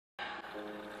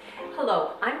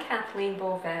Hello, I'm Kathleen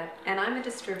Beauvais, and I'm a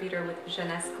distributor with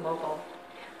Ageless Global.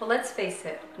 Well, let's face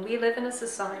it, we live in a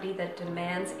society that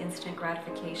demands instant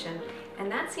gratification,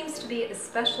 and that seems to be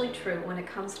especially true when it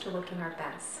comes to looking our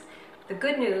best. The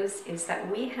good news is that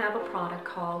we have a product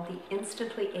called the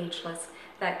Instantly Ageless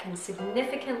that can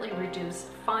significantly reduce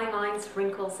fine lines,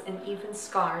 wrinkles, and even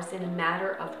scars in a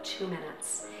matter of 2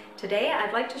 minutes. Today,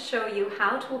 I'd like to show you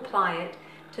how to apply it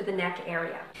to the neck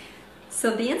area.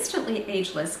 So the Instantly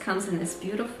Ageless comes in this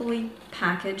beautifully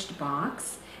packaged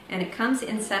box, and it comes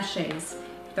in sachets.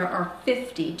 There are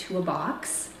 50 to a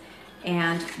box,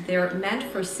 and they're meant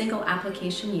for single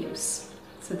application use.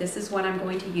 So this is what I'm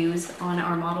going to use on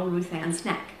our model Ruth Ann's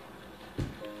neck.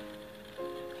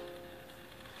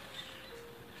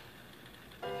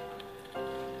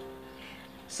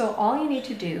 So all you need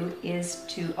to do is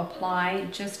to apply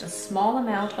just a small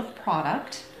amount of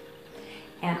product,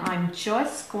 and I'm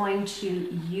just going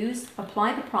to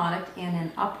apply the product in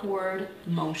an upward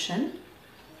motion.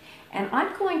 And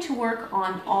I'm going to work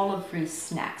on all of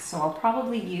Ruth's neck, so I'll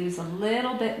probably use a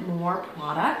little bit more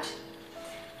product.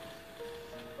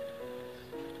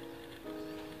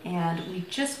 And we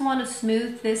just want to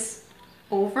smooth this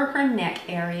over her neck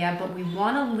area, but we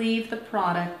want to leave the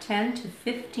product 10 to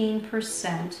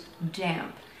 15%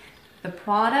 damp. The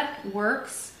product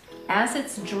works as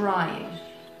it's drying.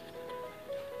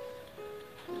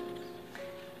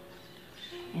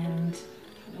 And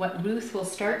what Ruth will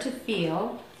start to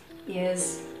feel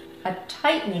is a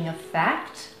tightening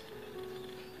effect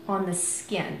on the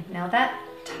skin. Now that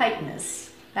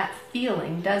tightness, that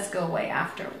feeling does go away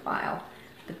after a while,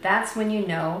 but that's when you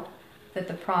know that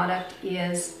the product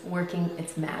is working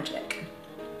its magic.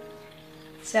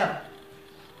 So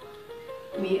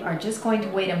we are just going to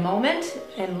wait a moment,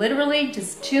 and literally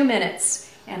just 2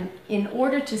 minutes. And in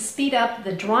order to speed up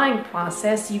the drying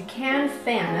process, you can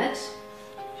fan it.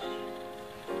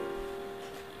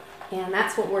 And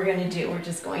that's what we're going to do. We're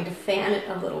just going to fan it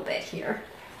a little bit here.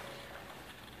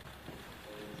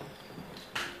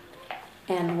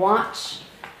 And watch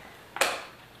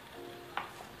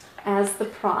as the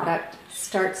product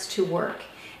starts to work.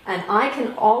 And I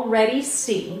can already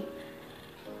see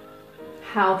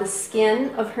how the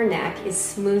skin of her neck is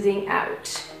smoothing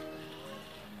out.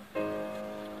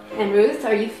 And Ruth,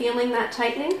 are you feeling that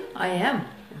tightening? I am.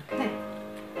 Okay,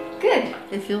 good.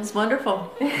 It feels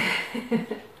wonderful.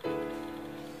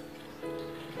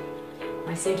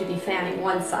 I seem to be fanning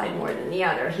one side more than the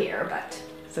other here, but...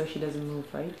 So she doesn't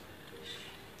move, right?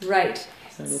 Right.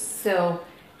 And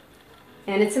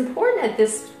it's important at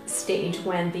this stage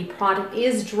when the product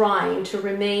is drying to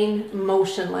remain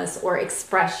motionless or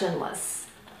expressionless.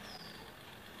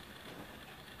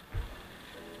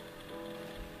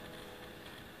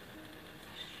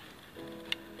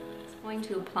 I'm going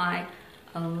to apply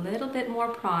a little bit more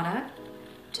product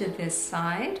to this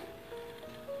side.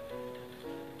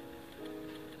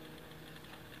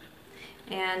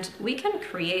 And we can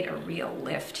create a real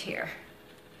lift here.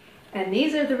 And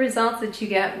these are the results that you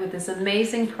get with this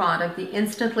amazing product, the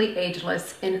Instantly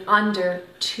Ageless, in under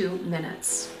 2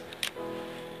 minutes.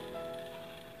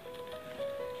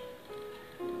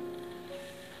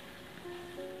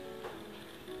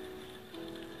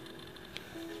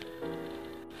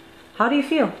 How do you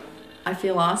feel? I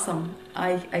feel awesome.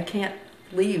 I can't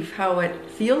believe how it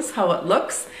feels, how it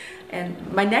looks.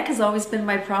 And my neck has always been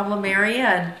my problem area,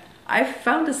 and I've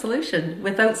found a solution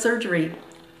without surgery.